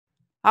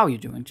How are you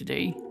doing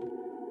today?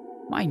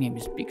 My name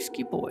is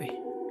BigSkyBoy,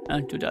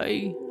 and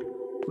today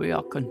we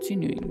are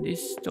continuing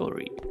this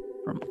story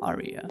from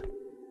Araya.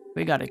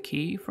 We got a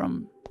key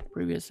from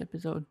previous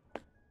episode.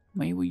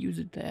 May we use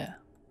it there?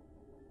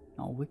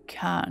 No, we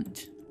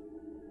can't.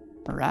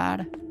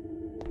 Alright?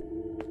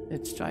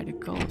 Let's try to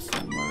go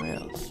somewhere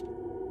else.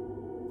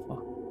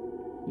 Fuck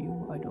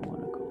you, I don't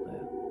wanna go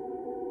there.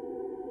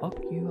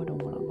 Fuck you, I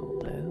don't wanna go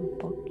there.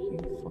 Fuck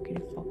you,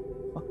 fucking fuck.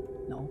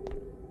 No,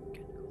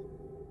 can't go.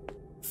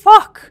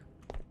 Fuck!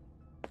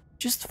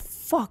 Just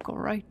fuck,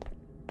 alright?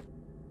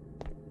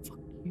 Fuck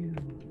you.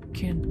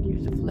 Can't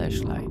use a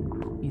flashlight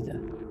either.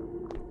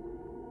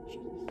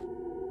 Jesus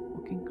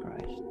fucking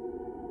Christ.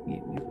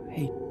 You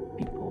hate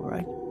people,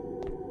 right?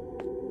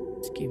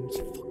 This game is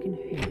fucking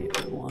hate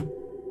everyone.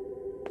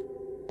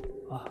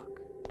 Fuck.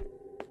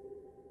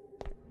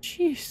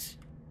 Jeez.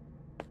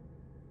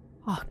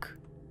 Fuck.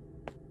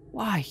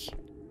 Why?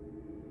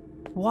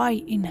 Why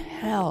in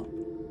hell?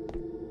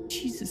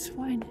 Jesus,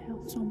 why in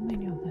hell so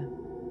many of them?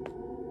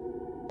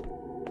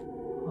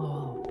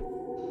 Oh,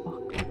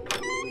 fuck.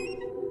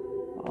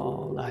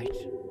 Oh, light.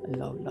 I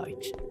love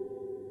light.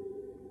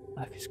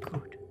 Life is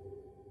good.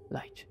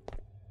 Light.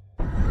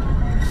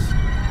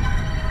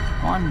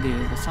 One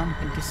day, the son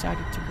had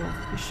decided to go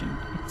fishing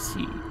at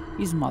sea.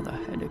 His mother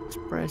had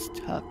expressed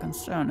her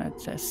concern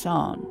at their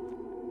son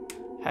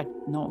had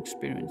no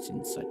experience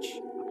in such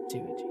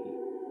activity.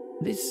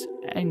 This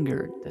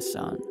angered the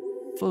son.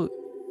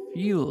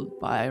 Fueled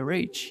by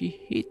rage, he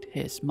hit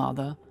his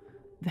mother.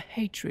 The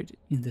hatred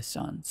in the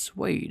son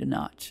swayed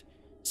not,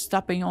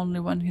 stopping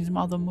only when his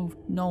mother moved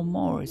no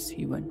more as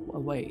he went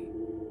away.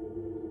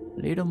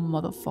 Little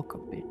motherfucker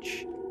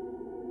bitch.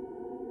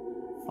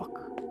 Fuck.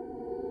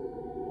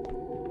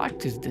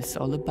 What is this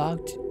all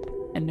about,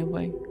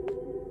 anyway?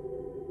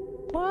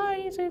 Why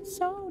is it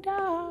so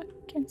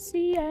dark? Can't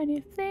see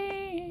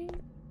anything.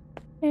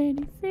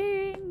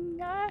 Anything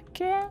I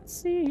can't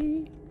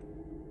see.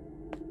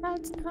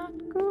 That's not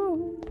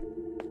good.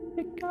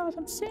 Because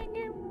I'm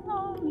singing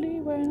only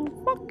when I'm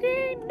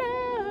fucking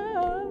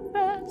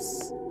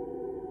nervous.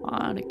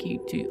 I want a key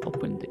to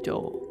open the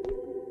door.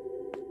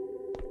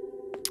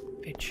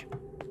 Bitch.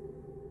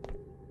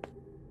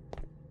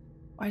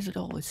 Why is it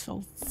always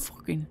so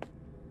fucking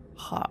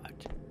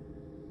hard?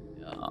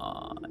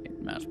 It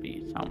must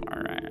be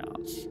somewhere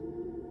else.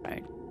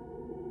 Right?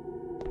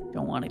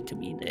 Don't want it to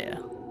be there.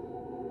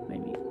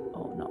 Maybe.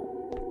 Oh no.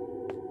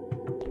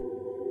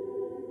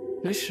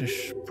 This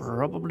is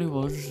probably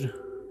was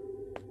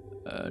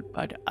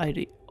by the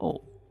idea.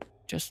 Oh,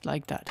 just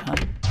like that, huh?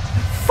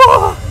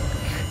 Fuck!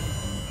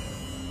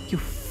 You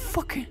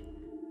fucking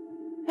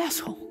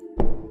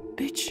asshole,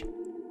 bitch.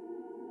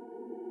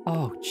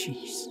 Oh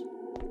jeez.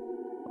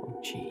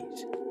 Oh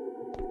jeez.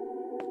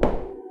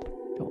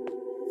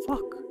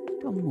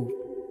 Don't move.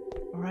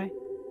 All right.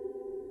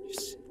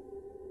 Just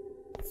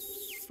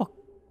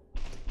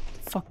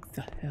fuck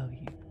the hell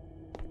you.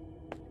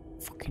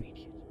 Fucking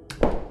idiot.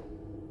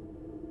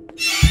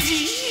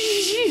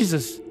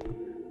 Jesus!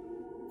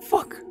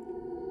 Fuck!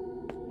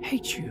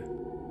 Hate you.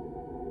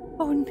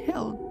 Oh in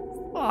hell.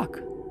 Fuck.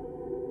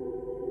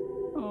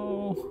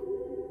 Oh.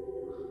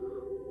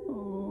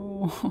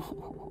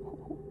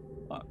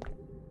 Fuck.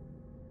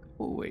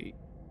 Go away.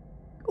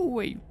 Go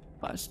away,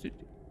 bastard.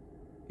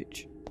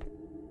 Bitch.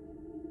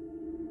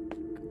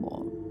 Come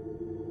on.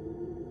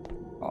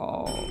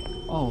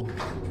 Oh.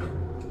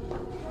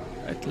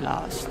 At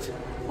last.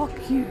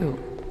 Fuck you.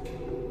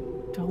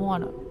 Don't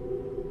wanna.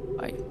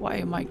 Why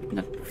am I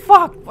not?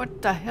 Fuck!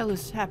 What the hell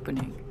is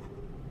happening?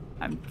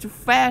 I'm too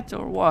fat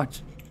or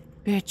what?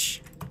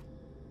 Bitch.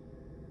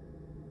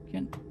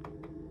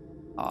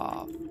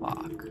 Oh,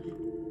 fuck.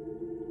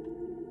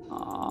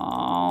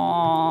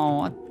 Oh,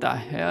 what the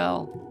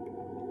hell?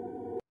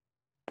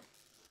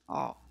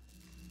 Oh.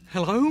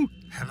 Hello?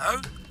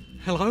 Hello?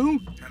 Hello?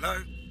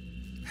 Hello?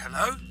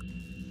 Hello?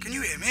 Can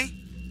you hear me?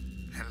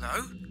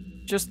 Hello?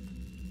 Just.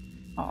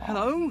 Oh.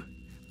 Hello?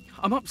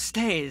 I'm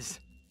upstairs.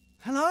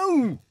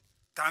 Hello?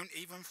 Don't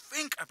even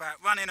think about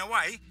running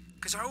away,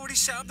 because I already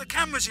set up the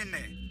cameras in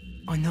there.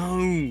 I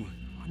know.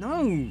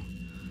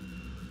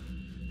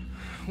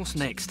 What's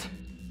next?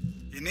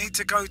 You need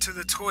to go to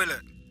the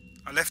toilet.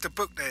 I left a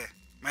book there.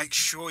 Make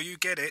sure you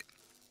get it.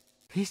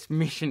 This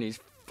mission is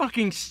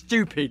fucking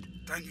stupid.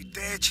 Don't you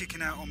dare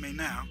chicken out on me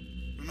now.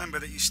 Remember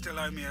that you still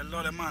owe me a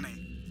lot of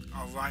money.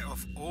 I'll write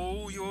off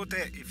all your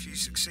debt if you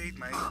succeed,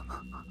 mate.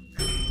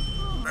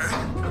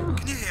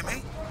 Can you hear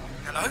me?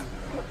 Hello?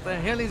 What the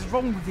hell is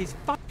wrong with this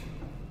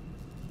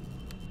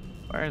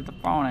Where's the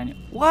phone?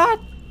 What?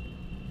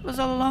 It was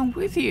all along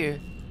with you.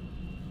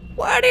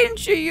 Why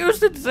didn't you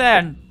use it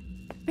then?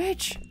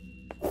 Bitch.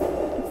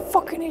 You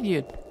fucking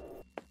idiot.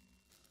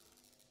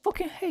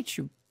 Fucking hate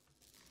you.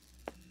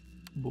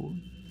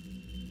 Boy.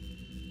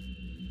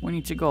 We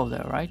need to go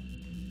there, right?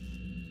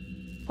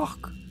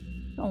 Fuck.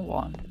 Don't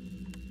want. I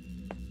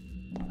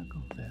wanna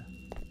go there.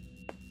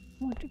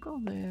 I want to go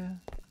there.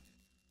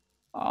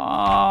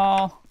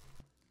 Oh.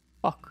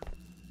 Fuck.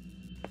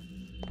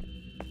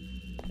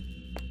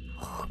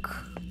 Fuck.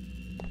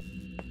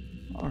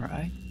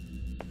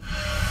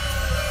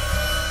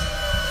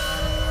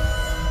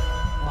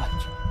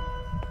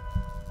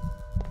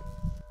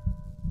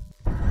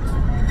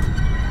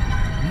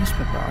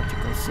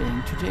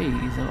 Today,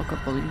 the local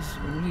police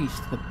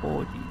released the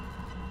body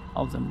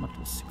of the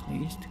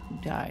motorcyclist who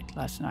died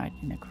last night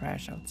in a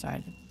crash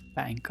outside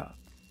Bangkok.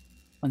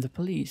 When the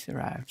police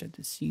arrived at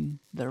the scene,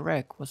 the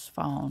wreck was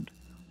found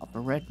of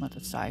a red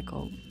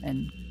motorcycle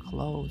and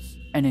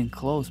in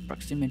close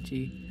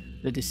proximity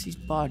the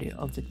deceased body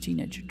of the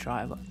teenage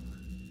driver.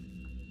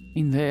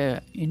 In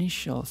their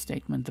initial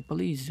statement, the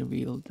police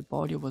revealed the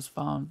body was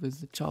found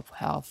with the top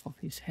half of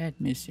his head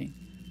missing.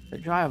 The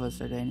driver's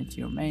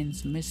identity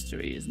remains a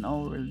mystery as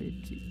no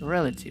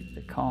relative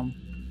that come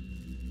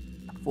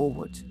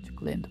forward to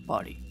claim the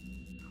body.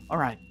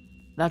 Alright,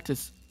 that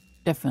is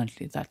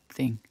definitely that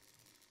thing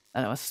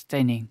that was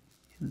standing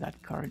in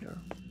that corridor,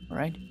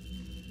 right?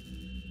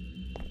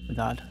 With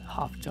that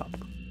half top.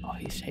 Oh,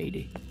 he's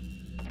Heidi.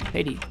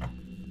 Heidi.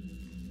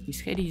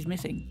 His Heidi is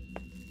missing.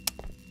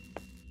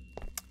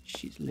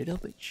 She's a little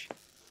bitch.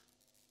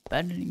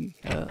 Abandoning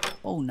her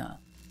owner.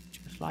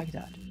 Just like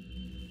that.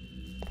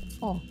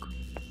 Fuck.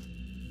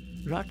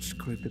 That's a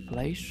creepy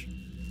place.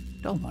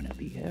 Don't wanna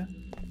be here.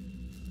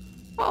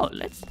 Oh,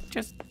 let's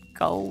just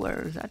go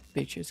where that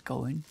bitch is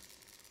going.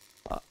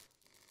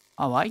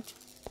 Alright.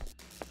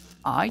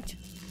 Alright.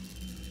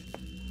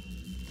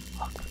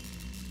 Fuck.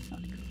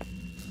 Not good.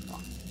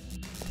 Fuck.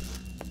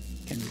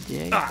 Can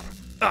we die?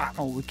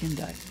 Oh, we can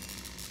die.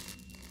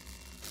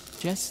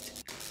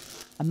 Just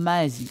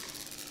amazing.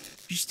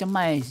 Just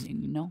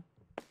amazing, you know?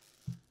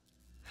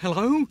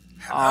 Hello?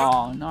 Hello?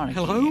 Oh, not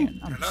Hello?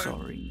 again. I'm Hello?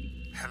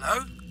 sorry.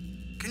 Hello?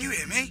 Can you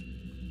hear me?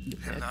 You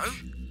Hello?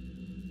 bitch.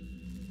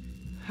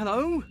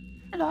 Hello?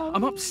 Hello?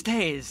 I'm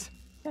upstairs.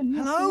 Can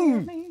you Hello?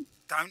 hear me?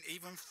 Don't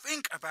even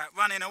think about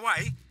running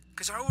away,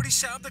 because I already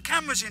set up the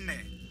cameras in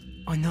there.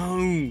 I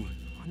know.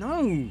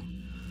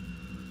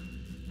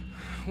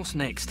 What's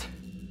next?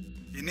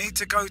 You need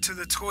to go to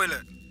the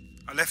toilet.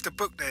 I left a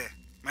book there.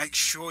 Make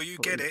sure you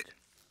get it.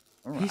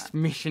 Alright. This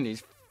mission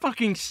is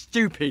fucking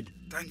stupid.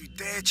 Don't you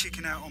dare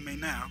chicken out on me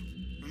now.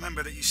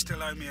 Remember that you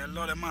still owe me a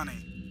lot of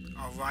money.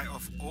 I'll write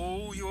off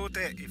all your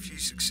debt if you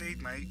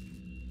succeed, mate.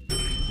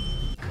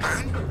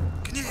 Boone,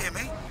 can you hear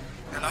me?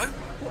 Hello?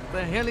 What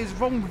the hell is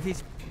wrong with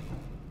his...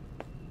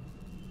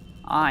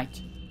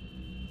 Alright.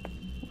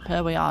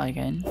 Here we are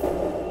again.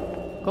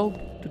 Go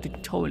to the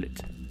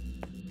toilet.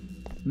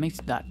 Mix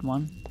that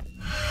one.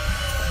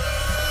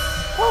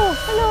 Oh,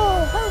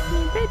 hello! Help me,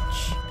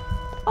 bitch!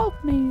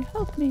 Help me!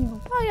 Help me!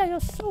 Why are you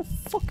so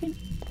fucking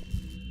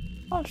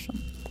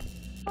awesome?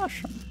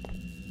 Awesome.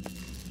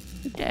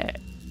 You're dead.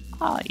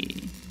 Are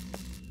you?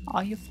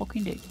 Are you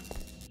fucking dead?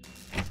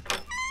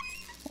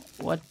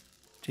 What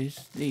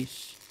is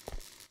this?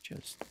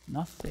 Just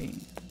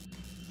nothing.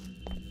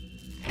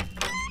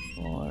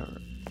 Or...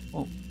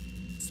 oh,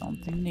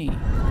 something neat.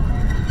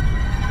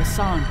 The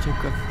son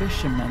took a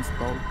fisherman's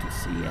boat to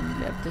sea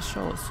and left the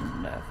shore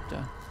soon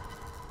after.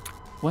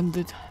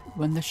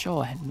 When the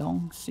shore had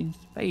long since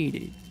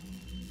faded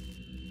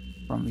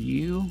from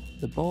view,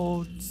 the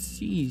boat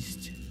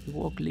ceased to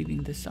walk,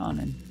 leaving the son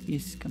and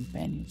his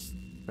companions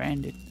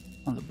stranded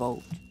on the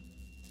boat.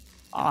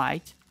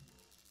 Alright.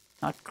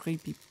 Not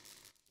creepy.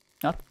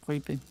 Not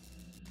creepy.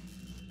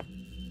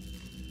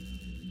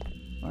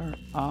 Where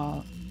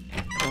are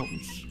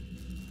those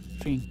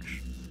things?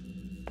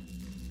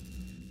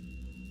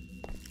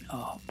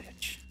 Oh,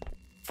 bitch.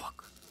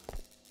 Fuck.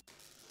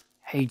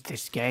 Hate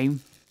this game.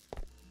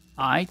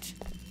 Aight.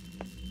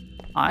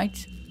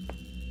 Aight.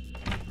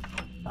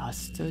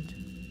 Bastard.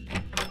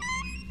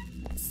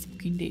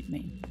 Fucking dead,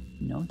 man.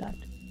 You know that?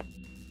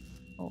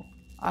 Oh,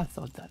 I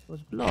thought that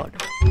was blood.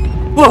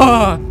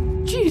 Whoa!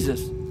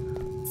 Jesus!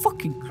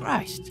 Fucking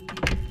Christ!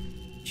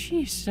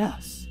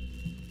 Jesus!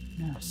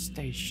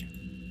 Anastasia.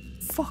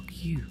 Fuck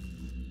you.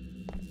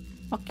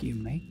 Fuck you,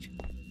 mate.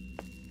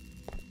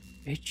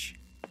 Bitch.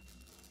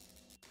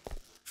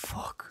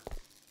 Fuck.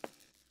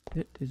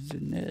 That is the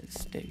nurse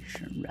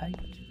station, right?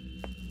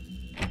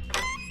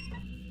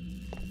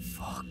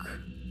 Fuck.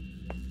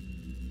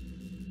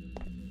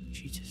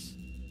 Jesus.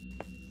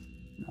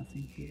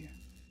 Nothing here.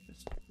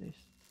 Just this.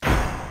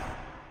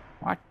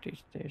 What is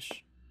this?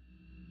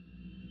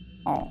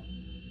 Oh,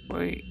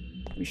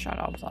 we shut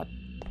off that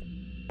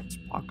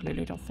sparkly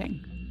little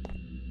thing.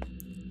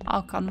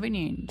 How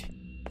convenient.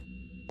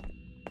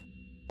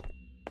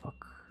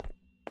 Fuck.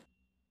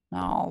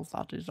 Now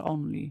that is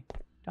only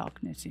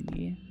darkness in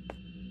here.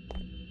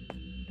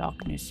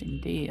 Darkness in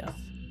death.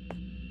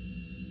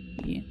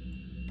 Here.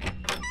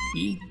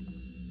 Here.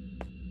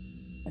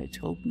 Let's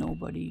hope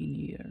nobody in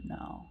here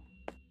now.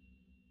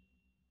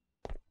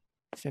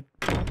 Except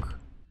look.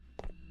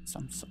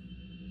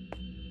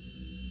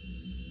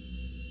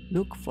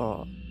 Look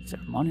for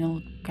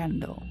ceremonial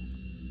candle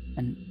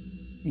and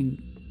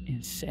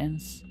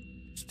incense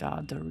to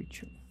start the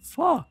ritual.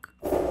 Fuck!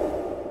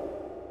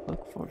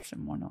 Look for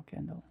ceremonial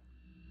candle.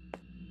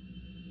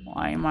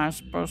 Why am I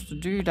supposed to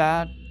do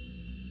that?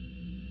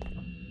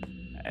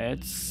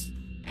 It's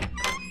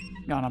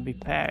gonna be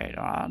paid,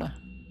 right?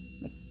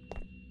 But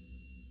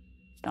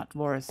it's not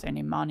worth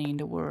any money in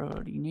the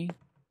world, you need?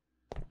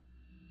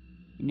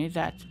 You need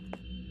that?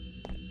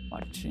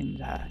 What's in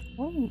that?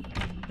 Oh,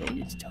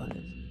 ladies'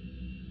 toilet.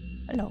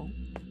 Hello.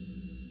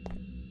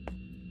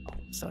 Oh,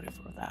 sorry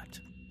for that.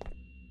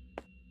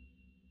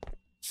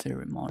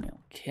 Ceremonial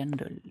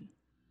candle.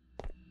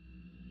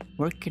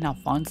 Where can I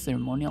find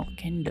ceremonial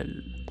candle?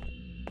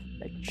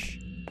 Bitch.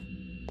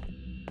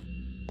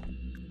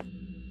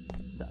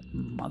 That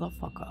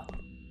motherfucker.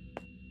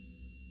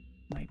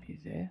 Maybe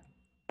there.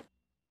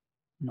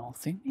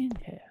 Nothing in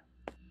here.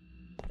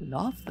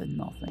 Love the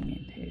nothing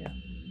in here.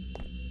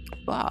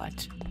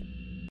 But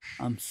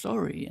I'm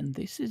sorry, and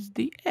this is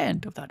the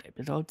end of that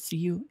episode. See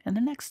you in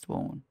the next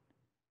one.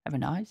 Have a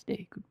nice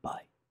day.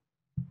 Goodbye.